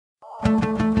Welcome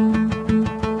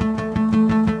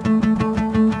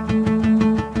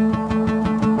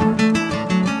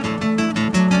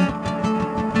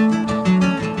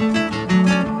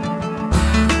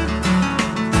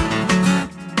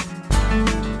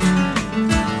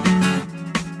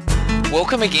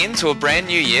again to a brand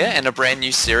new year and a brand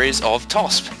new series of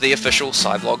TOSP, the official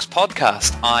Sciblogs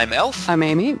podcast. I'm Elf. I'm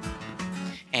Amy.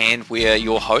 And we're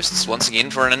your hosts once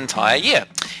again for an entire year.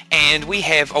 And we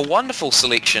have a wonderful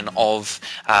selection of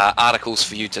articles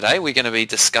for you today. We're going to be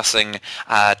discussing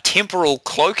temporal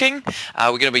cloaking.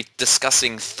 We're going to be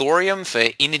discussing thorium for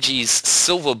energy's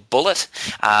silver bullet,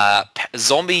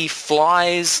 zombie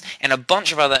flies, and a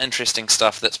bunch of other interesting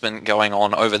stuff that's been going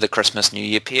on over the Christmas New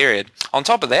Year period. On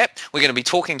top of that, we're going to be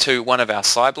talking to one of our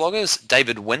Scibloggers,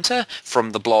 David Winter,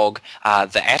 from the blog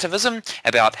The Atavism,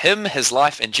 about him, his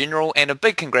life in general, and a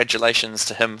big congratulations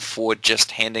to him for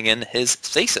just handing in his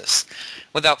thesis.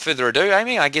 Without further ado,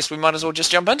 Amy, I guess we might as well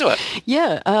just jump into it.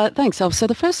 Yeah, thanks, Elf. So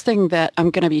the first thing that I'm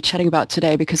going to be chatting about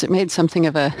today, because it made something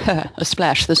of a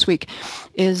splash this week,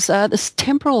 is this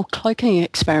temporal cloaking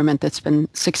experiment that's been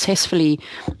successfully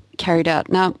carried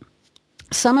out. Now,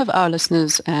 some of our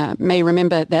listeners may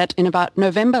remember that in about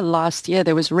November last year,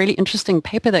 there was a really interesting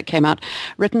paper that came out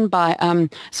written by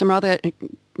some rather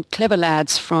clever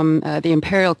lads from the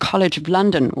Imperial College of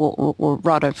London, or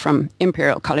rather from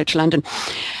Imperial College London.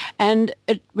 And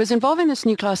it was involving this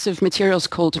new class of materials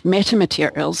called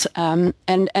metamaterials,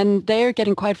 and they're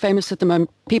getting quite famous at the moment.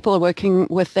 People are working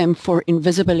with them for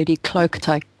invisibility cloak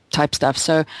type stuff,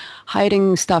 so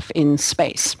hiding stuff in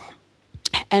space.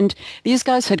 And these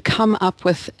guys had come up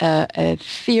with a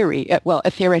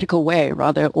theoretical way,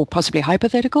 rather, or possibly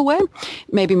hypothetical way,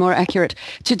 maybe more accurate,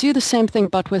 to do the same thing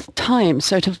but with time,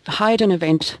 so to hide an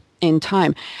event in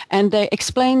time. And they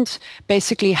explained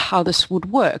basically how this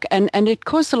would work. And it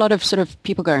caused a lot of sort of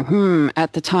people going,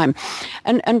 at the time.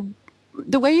 And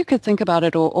the way you could think about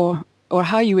it, or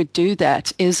how you would do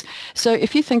that is, so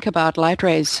if you think about light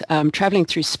rays traveling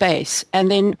through space, and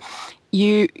then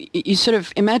you sort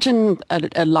of imagine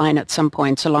a line at some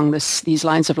point along these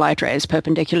lines of light rays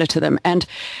perpendicular to them, and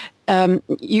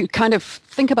you kind of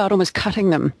think about almost cutting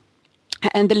them.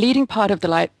 And the leading part of the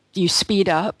light you speed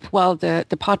up, while the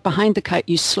part behind the cut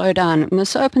you slow down. And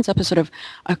this opens up a sort of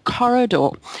a corridor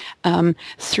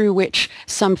through which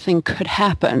something could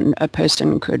happen. A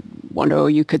person could wander, or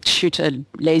you could shoot a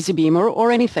laser beam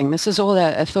or anything. This is all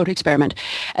a thought experiment.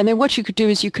 And then what you could do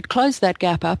is you could close that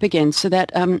gap up again, so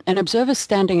that an observer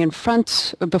standing in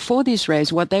front before these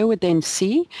rays, what they would then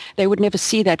see, they would never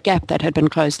see that gap that had been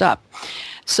closed up.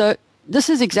 So this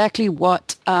is exactly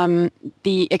what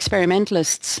the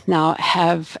experimentalists now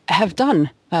have done,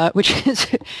 which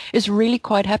is really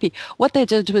quite happy. What they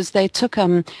did was they took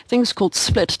things called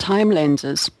split time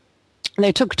lenses.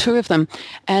 They took two of them,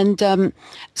 and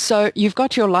so you've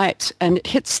got your light, and it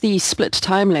hits the split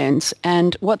time lens,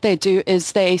 and what they do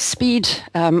is they speed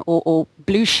or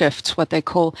blue shift, what they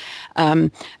call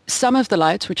some of the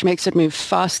light, which makes it move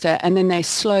faster, and then they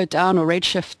slow down or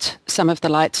redshift some of the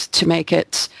light to make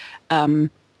it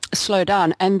slow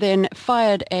down, and then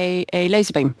fired a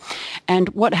laser beam. And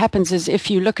what happens is, if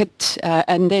you look at,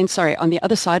 on the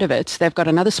other side of it, they've got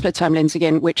another split time lens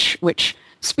again, which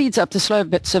speeds up the slow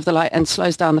bits of the light and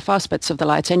slows down the fast bits of the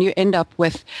light, and you end up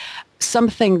with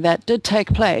something that did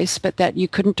take place, but that you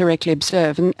couldn't directly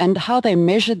observe. And how they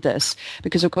measured this,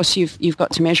 because of course you've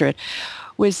got to measure it,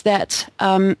 was that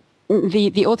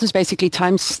the authors basically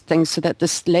timed things so that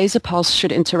this laser pulse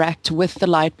should interact with the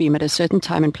light beam at a certain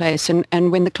time and place.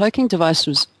 And when the cloaking device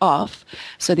was off,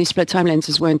 so these split time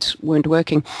lenses weren't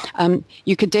working,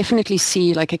 you could definitely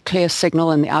see like a clear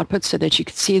signal in the output, so that you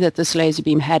could see that this laser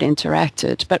beam had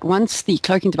interacted. But once the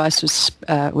cloaking device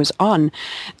was on,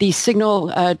 the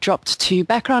signal dropped to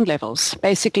background levels,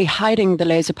 basically hiding the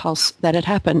laser pulse that had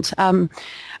happened.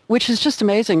 Which is just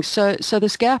amazing. So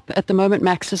this gap at the moment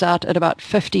maxes out at about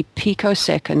 50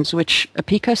 picoseconds, which a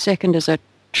picosecond is a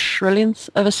trillionth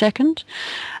of a second.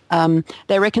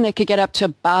 They reckon they could get up to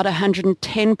about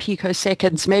 110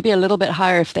 picoseconds, maybe a little bit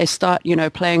higher if they start,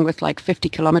 playing with like 50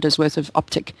 kilometers worth of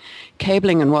optic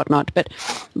cabling and whatnot. But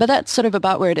that's sort of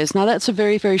about where it is. Now, that's a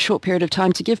very, very short period of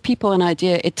time. To give people an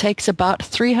idea, it takes about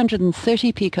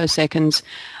 330 picoseconds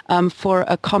for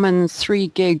a common 3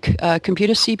 gig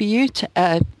computer CPU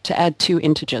to add 2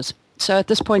 integers. So at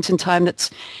this point in time,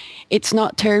 it's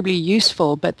not terribly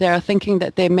useful, but they are thinking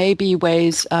that there may be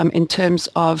ways in terms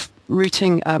of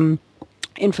routing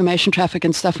information traffic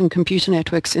and stuff in computer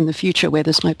networks in the future where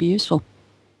this might be useful.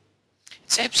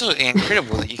 It's absolutely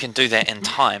incredible that you can do that in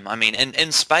time. I mean,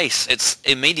 in space, it's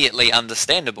immediately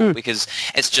understandable because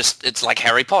it's like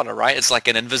Harry Potter, right? It's like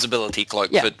an invisibility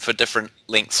cloak for different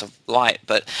lengths of light.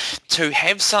 But to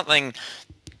have something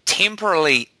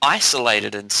temporally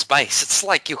isolated in space, it's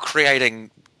like you're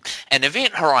creating an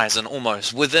event horizon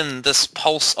almost within this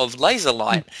pulse of laser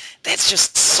light. That's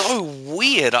just so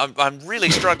weird. I'm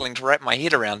really struggling to wrap my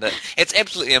head around it. It's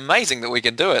absolutely amazing that we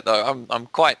can do it, though. I'm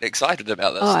quite excited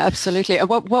about this. Oh, absolutely.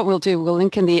 What we'll do, we'll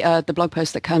link in the blog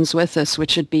post that comes with this, which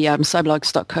should be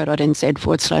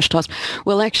sciblogs.co.nz/task.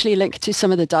 We'll actually link to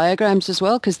some of the diagrams as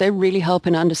well, because they really help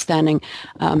in understanding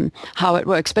how it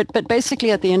works. But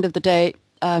basically, at the end of the day,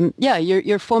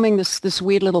 you're forming this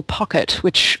weird little pocket,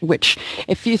 which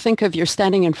if you think of you're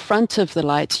standing in front of the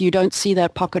light, you don't see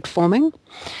that pocket forming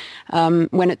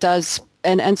when it does.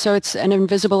 And so it's an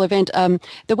invisible event.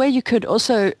 The way you could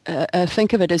also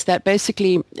think of it is that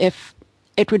basically if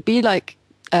it would be like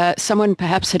someone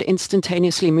perhaps had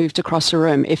instantaneously moved across a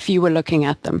room. If you were looking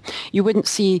at them, you wouldn't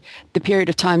see the period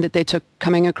of time that they took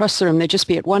coming across the room. They'd just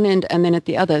be at one end and then at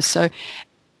the other. So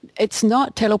it's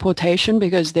not teleportation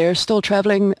because they're still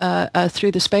traveling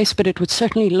through the space, but it would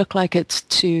certainly look like it's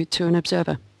to an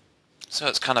observer. So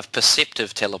it's kind of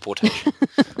perceptive teleportation.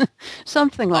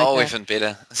 Something like that. Oh, even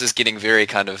better. This is getting very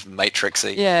kind of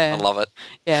matrixy. Yeah. I love it.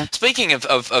 Yeah. Speaking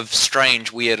of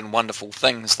strange, weird and wonderful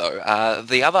things, though,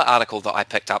 the other article that I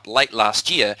picked up late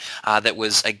last year that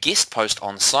was a guest post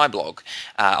on Sciblogs,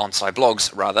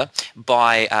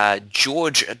 by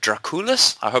George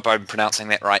Drakoulis. I hope I'm pronouncing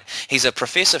that right. He's a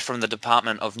professor from the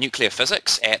Department of Nuclear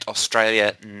Physics at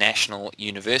Australia National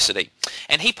University.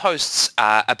 And he posts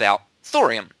about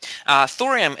thorium.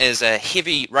 Thorium is a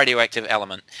heavy radioactive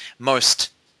element, most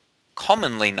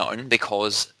commonly known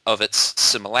because of its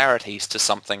similarities to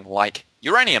something like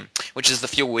uranium, which is the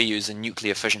fuel we use in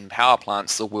nuclear fission power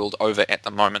plants the world over at the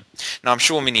moment. Now, I'm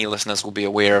sure many listeners will be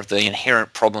aware of the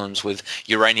inherent problems with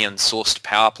uranium-sourced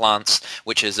power plants,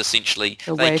 which is essentially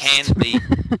they can be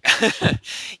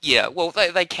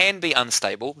they can be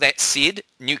unstable. That said,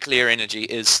 nuclear energy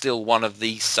is still one of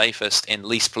the safest and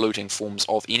least polluting forms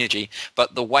of energy,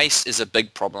 but the waste is a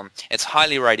big problem. It's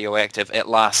highly radioactive. It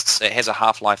has a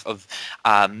half-life of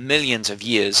millions of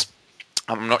years.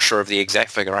 I'm not sure of the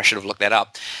exact figure. I should have looked that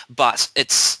up. But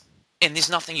there's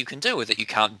nothing you can do with it. You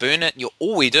can't burn it.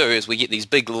 All we do is we get these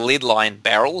big lead-lined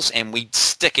barrels and we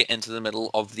stick it into the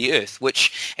middle of the Earth,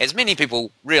 which, as many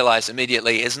people realize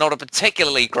immediately, is not a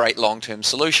particularly great long-term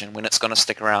solution when it's going to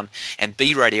stick around and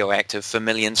be radioactive for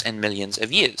millions and millions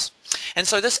of years. And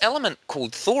so this element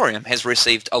called thorium has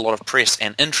received a lot of press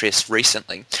and interest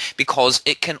recently because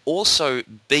it can also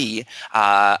be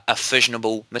a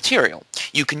fissionable material.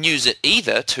 You can use it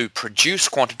either to produce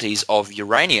quantities of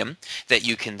uranium that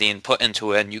you can then put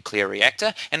into a nuclear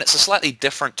reactor, and it's a slightly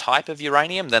different type of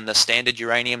uranium than the standard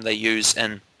uranium they use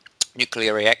in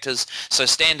nuclear reactors. So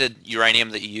standard uranium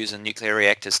that you use in nuclear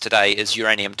reactors today is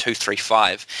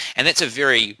uranium-235, and that's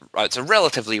it's a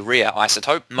relatively rare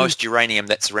isotope. Most uranium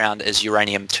that's around is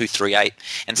uranium-238,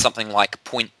 and something like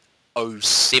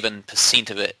 0.07%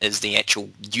 of it is the actual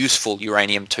useful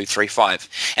uranium-235.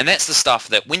 And that's the stuff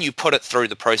that when you put it through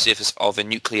the process of a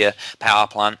nuclear power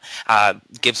plant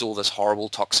gives all this horrible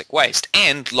toxic waste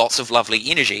and lots of lovely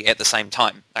energy at the same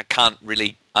time. I can't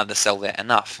really undersell that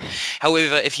enough.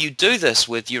 However, if you do this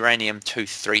with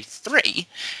uranium-233,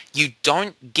 you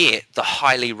don't get the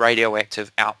highly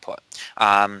radioactive output.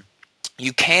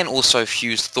 You can also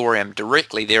fuse thorium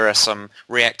directly. There are some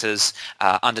reactors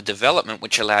under development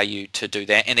which allow you to do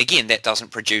that. And again, that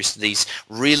doesn't produce these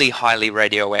really highly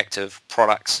radioactive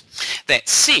products. That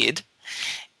said,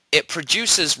 it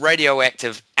produces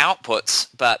radioactive outputs,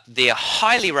 but they're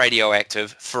highly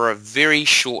radioactive for a very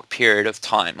short period of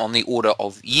time, on the order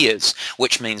of years,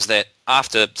 which means that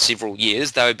after several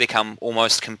years, they would become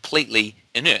almost completely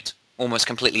inert, almost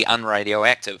completely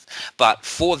unradioactive. But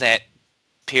for that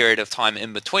period of time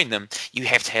in between them, you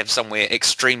have to have somewhere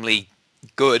extremely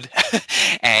good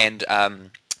and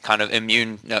kind of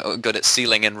good at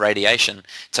sealing in radiation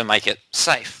to make it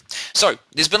safe. So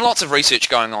there's been lots of research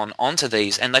going on onto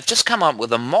these, and they've just come up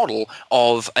with a model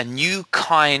of a new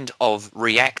kind of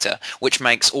reactor which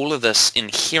makes all of this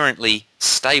inherently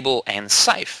stable and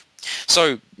safe.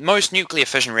 So most nuclear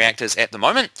fission reactors at the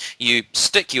moment, you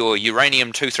stick your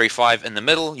uranium-235 in the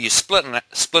middle, you split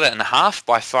it in half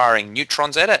by firing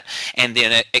neutrons at it, and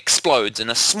then it explodes, and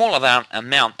a small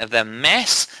amount of the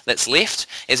mass that's left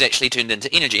is actually turned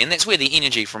into energy, and that's where the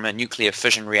energy from a nuclear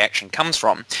fission reaction comes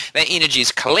from. That energy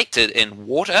is collected in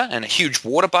water, in a huge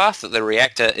water bath that the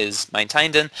reactor is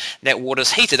maintained in. That water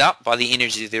is heated up by the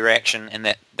energy of the reaction, and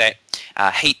that that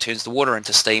heat turns the water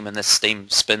into steam, and this steam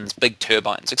spins big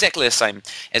turbines, exactly the same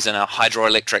as in a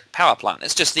hydroelectric power plant.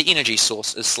 It's just the energy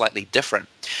source is slightly different.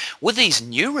 With these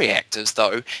new reactors,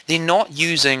 though, they're not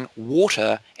using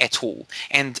water at all,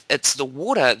 and it's the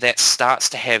water that starts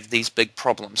to have these big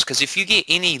problems, because if you get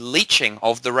any leaching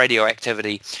of the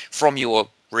radioactivity from your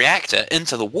reactor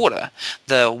into the water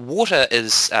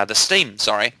is the steam,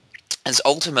 is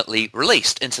ultimately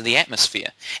released into the atmosphere.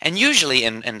 And usually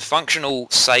in functional,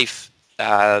 safe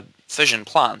fission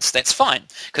plants, that's fine,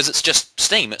 because it's just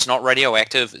steam. It's not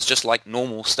radioactive. It's just like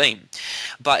normal steam.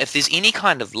 But if there's any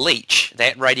kind of leach,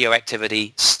 that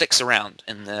radioactivity sticks around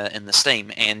in the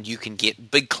steam, and you can get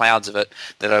big clouds of it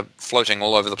that are floating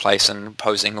all over the place and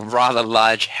posing rather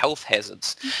large health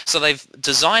hazards. So they've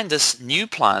designed this new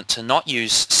plant to not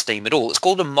use steam at all. It's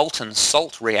called a molten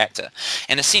salt reactor.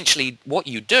 And essentially what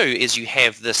you do is you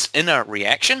have this inner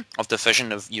reaction of the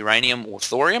fission of uranium or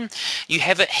thorium. You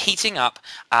have it heating up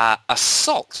a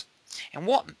salt. And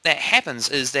what that happens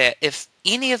is that if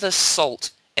any of the salt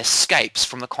escapes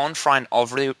from the confine of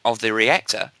the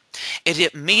reactor,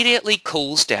 it immediately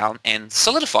cools down and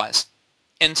solidifies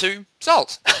into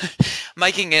salt,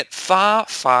 making it far,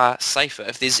 far safer.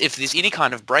 If there's any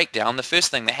kind of breakdown, the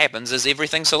first thing that happens is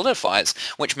everything solidifies,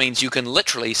 which means you can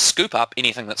literally scoop up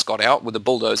anything that's got out with a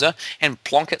bulldozer and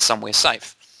plonk it somewhere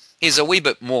safe. There's a wee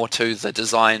bit more to the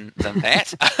design than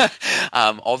that,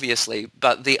 obviously,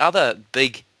 but the other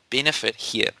big benefit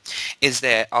here is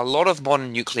that a lot of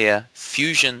modern nuclear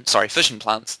fission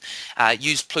plants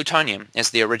use plutonium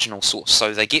as the original source.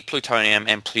 So they get plutonium,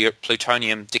 and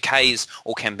plutonium decays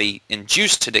or can be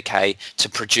induced to decay to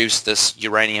produce this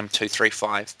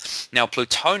uranium-235. Now,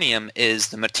 plutonium is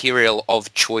the material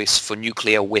of choice for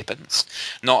nuclear weapons.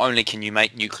 Not only can you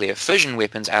make nuclear fission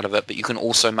weapons out of it, but you can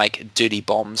also make dirty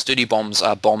bombs. Dirty bombs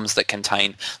are bombs that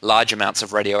contain large amounts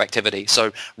of radioactivity.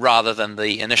 So rather than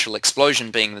the initial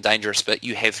explosion being the dangerous bit,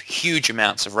 you have huge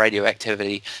amounts of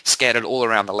radioactivity scattered all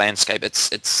around the landscape.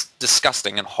 It's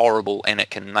disgusting and horrible, and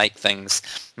it can make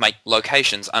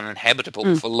locations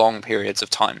uninhabitable for long periods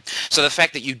of time. So the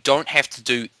fact that you don't have to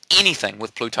do anything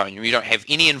with plutonium, you don't have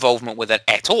any involvement with it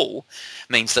at all,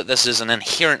 means that this is an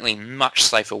inherently much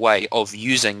safer way of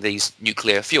using these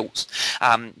nuclear fuels.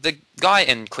 The guy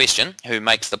in question who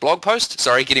makes the blog post,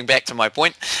 getting back to my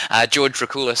point, George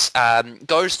Rakoulis,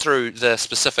 goes through the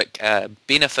specific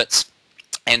benefits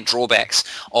and drawbacks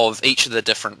of each of the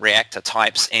different reactor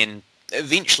types, and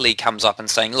eventually comes up and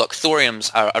saying, look,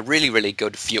 thoriums are a really, really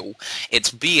good fuel. It's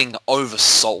being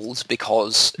oversold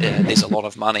because there's a lot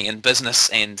of money and business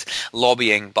and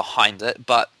lobbying behind it,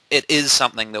 but it is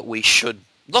something that we should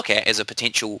look at as a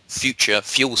potential future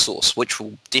fuel source, which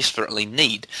we'll desperately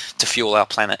need to fuel our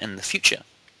planet in the future.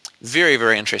 Very,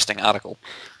 very interesting article.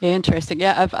 Yeah, interesting.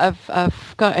 Yeah,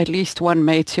 I've got at least one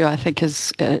mate who I think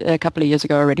has a couple of years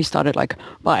ago already started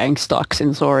buying stocks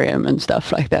in thorium and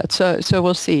stuff like that. So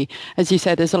we'll see. As you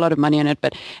said, there's a lot of money in it,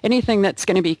 but anything that's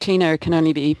going to be cleaner can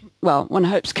only be, well, one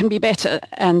hopes can be better.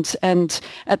 And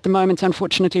at the moment,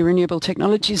 unfortunately, renewable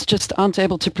technologies just aren't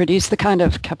able to produce the kind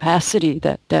of capacity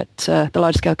that the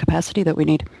large scale capacity that we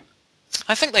need.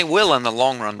 I think they will in the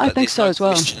long run, but I think so as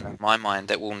well. There's no question in my mind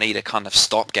that we'll need a kind of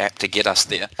stopgap to get us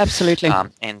there. Absolutely.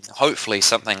 And hopefully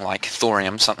something like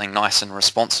thorium, something nice and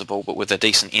responsible, but with a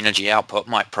decent energy output,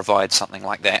 might provide something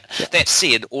like that. Yeah. That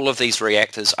said, all of these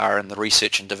reactors are in the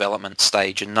research and development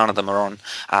stage, and none of them are on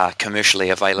commercially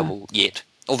available yet.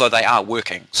 Although they are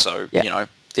working, so,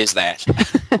 there's that.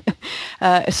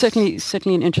 Certainly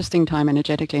an interesting time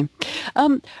energetically.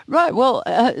 Right, well,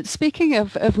 speaking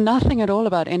of nothing at all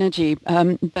about energy,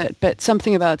 but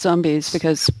something about zombies,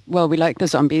 because, well, we like the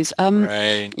zombies.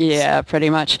 Right. Yeah, pretty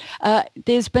much.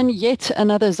 There's been yet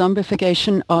another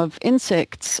zombification of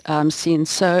insects seen.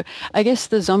 So I guess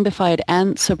the zombified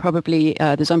ants are probably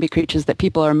the zombie creatures that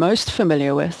people are most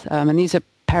familiar with, and these are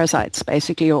parasites,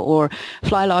 basically, or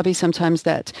fly larvae sometimes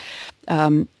that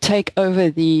take over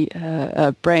the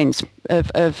brains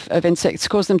of insects,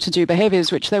 cause them to do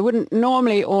behaviors which they wouldn't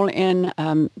normally, all in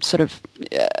what's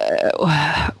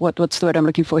the word I'm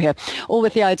looking for here? All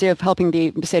with the idea of helping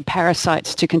the said parasite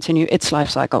to continue its life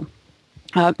cycle.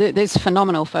 There's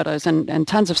phenomenal photos and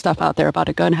tons of stuff out there about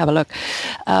it. Go and have a look.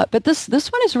 But this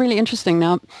one is really interesting.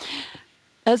 Now,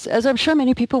 as I'm sure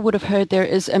many people would have heard, there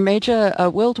is a major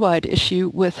worldwide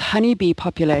issue with honeybee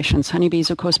populations.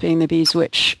 Honeybees, of course, being the bees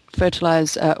which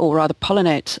fertilize or rather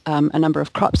pollinate a number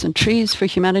of crops and trees for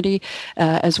humanity,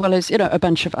 as well as a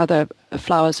bunch of other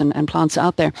flowers and plants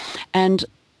out there. And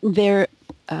there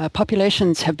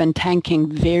populations have been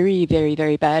tanking very, very,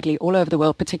 very badly all over the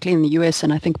world, particularly in the US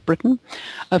and I think Britain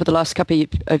over the last couple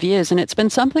of years. And it's been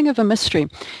something of a mystery.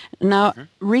 Now,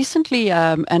 recently,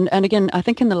 and again, I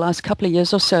think in the last couple of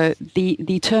years or so,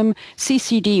 the term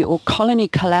CCD or colony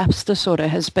collapse disorder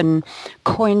has been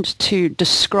coined to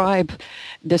describe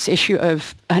this issue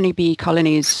of honeybee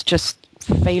colonies just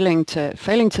failing to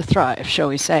thrive, shall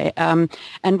we say. And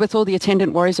with all the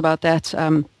attendant worries about that,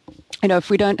 if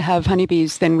we don't have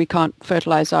honeybees, then we can't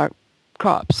fertilize our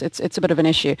crops. It's a bit of an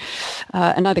issue,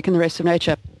 and neither can the rest of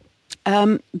nature.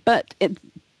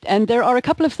 And there are a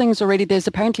couple of things already. There's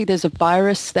a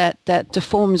virus that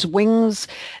deforms wings.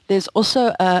 There's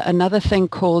also another thing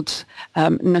called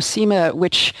nosema,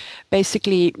 which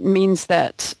basically means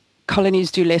that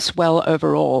colonies do less well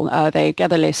overall. They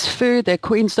gather less food. Their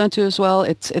queens don't do as well.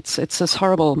 It's this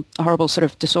horrible sort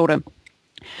of disorder.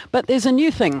 But there's a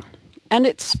new thing. And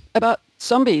it's about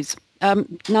zombies.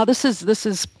 Now, this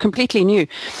is completely new,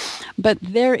 but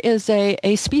there is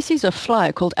a species of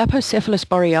fly called Apocephalus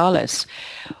borealis,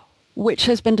 which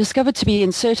has been discovered to be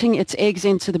inserting its eggs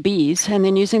into the bees and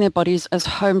then using their bodies as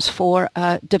homes for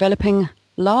developing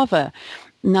larvae.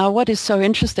 Now, what is so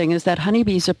interesting is that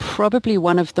honeybees are probably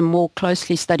one of the more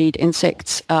closely studied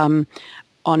insects on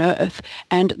Earth,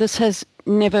 and this has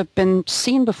never been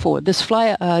seen before. This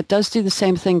fly does do the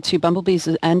same thing to bumblebees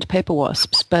and paper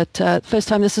wasps, but first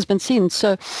time this has been seen.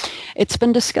 So it's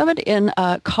been discovered in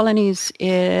colonies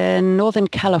in Northern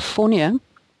California.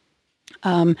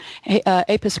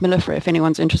 Apis mellifera, if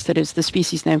anyone's interested, is the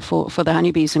species name for the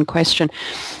honeybees in question.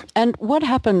 And what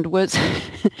happened was,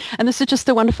 and this is just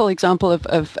a wonderful example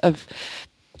of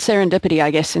serendipity,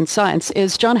 I guess, in science,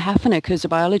 is John Hafenick, who's a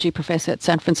biology professor at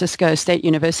San Francisco State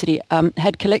University,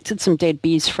 had collected some dead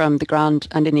bees from the ground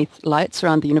underneath lights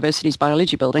around the university's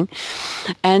biology building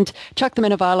and chucked them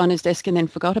in a vial on his desk and then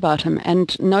forgot about them,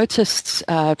 and noticed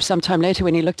sometime later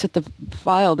when he looked at the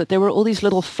vial that there were all these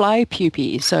little fly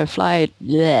pupae, so fly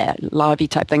larvae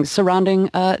type things surrounding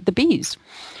the bees.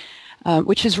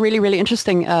 Which is really, really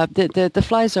interesting. The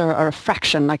flies are a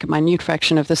fraction, like a minute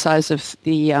fraction of the size of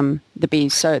the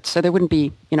bees, so they wouldn't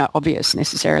be obvious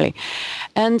necessarily.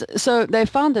 And so they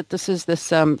found that this is this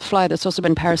fly that's also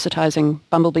been parasitizing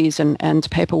bumblebees and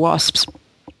paper wasps.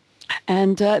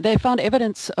 And they found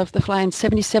evidence of the fly in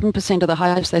 77% of the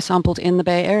hives they sampled in the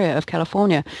Bay Area of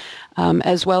California,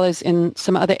 as well as in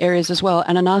some other areas as well,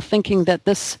 and are now thinking that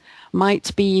this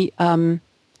might be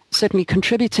certainly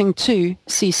contributing to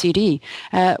CCD.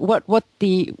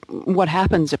 What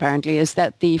happens apparently is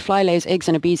that the fly lays eggs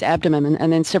in a bee's abdomen,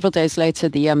 and then several days later,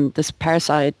 this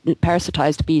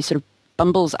parasitized bee sort of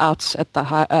bumbles out of the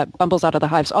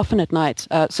hives, often at night,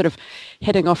 sort of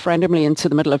heading off randomly into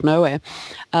the middle of nowhere.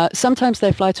 Sometimes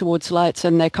they fly towards lights,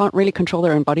 and they can't really control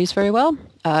their own bodies very well,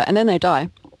 and then they die.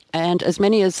 And as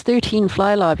many as 13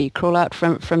 fly larvae crawl out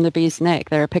from the bee's neck.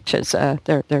 There are pictures.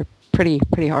 They're pretty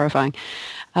horrifying.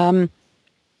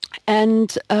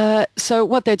 So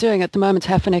what they're doing at the moment,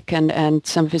 Hafenick and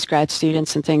some of his grad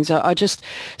students and things are just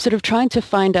sort of trying to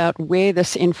find out where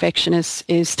this infection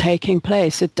is taking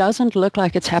place. It doesn't look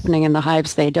like it's happening in the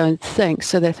hives, they don't think.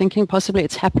 So they're thinking possibly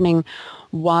it's happening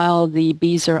while the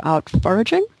bees are out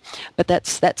foraging. But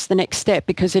that's the next step,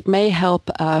 because it may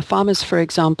help farmers, for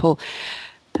example,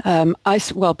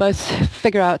 both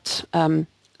figure out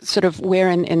sort of where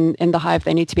in the hive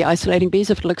they need to be isolating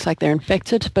bees if it looks like they're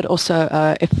infected, but also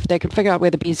if they can figure out where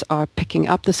the bees are picking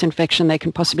up this infection, they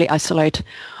can possibly isolate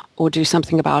or do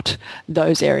something about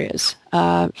those areas.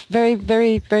 Very,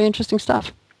 very, very interesting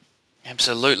stuff.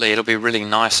 Absolutely. It'll be really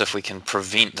nice if we can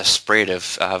prevent the spread of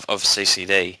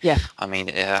CCD. Yeah. I mean,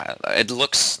 it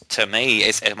looks to me,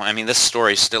 this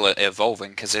story is still evolving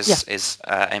because as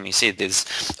Aimee said,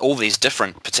 there's all these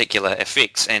different particular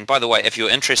effects. And by the way, if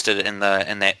you're interested in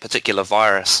that particular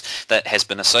virus that has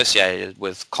been associated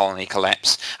with colony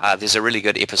collapse, there's a really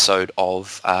good episode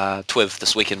of TWIV,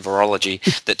 This Week in Virology,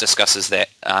 that discusses that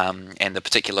and the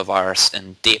particular virus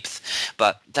in depth.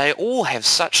 But they all have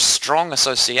such strong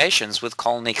associations with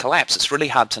colony collapse. It's really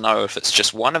hard to know if it's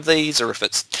just one of these or if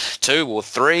it's two or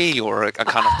three or a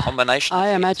kind of combination. I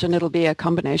imagine it'll be a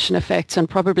combination effect, and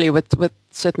probably with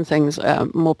certain things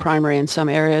more primary in some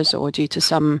areas or due to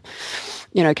some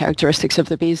characteristics of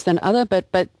the bees than other,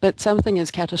 but something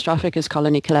as catastrophic as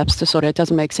colony collapse disorder, it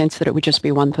doesn't make sense that it would just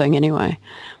be one thing anyway.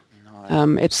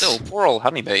 It's still poor old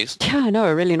honeybees. Yeah, I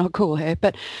know, really not cool here,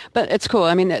 but it's cool.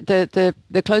 I mean,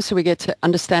 the closer we get to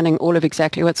understanding all of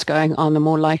exactly what's going on, the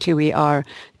more likely we are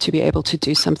to be able to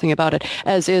do something about it.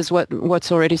 As is what's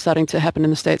already starting to happen in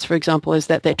the States, for example, is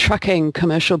that they're trucking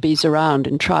commercial bees around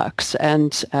in trucks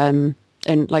and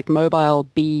like mobile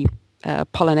bee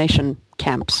pollination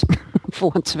camps,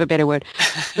 for want of a better word,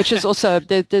 which is also,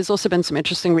 there's also been some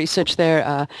interesting research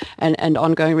there and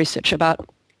ongoing research about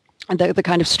the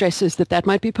kind of stresses that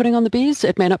might be putting on the bees.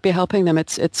 It may not be helping them.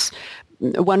 It's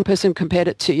one person compared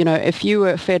it to, if you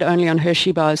were fed only on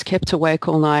Hershey bars, kept awake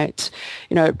all night,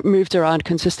 moved around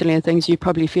consistently and things, you'd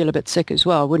probably feel a bit sick as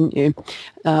well, wouldn't you?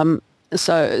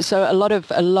 So a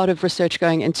lot of research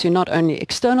going into not only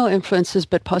external influences,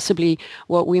 but possibly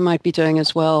what we might be doing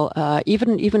as well.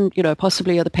 Even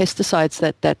possibly other pesticides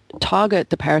that target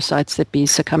the parasites that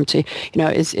bees succumb to.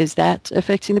 Is that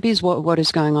affecting the bees? What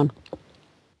is going on?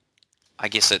 I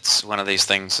guess it's one of these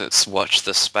things. It's watch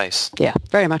this space. Yeah,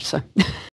 very much so.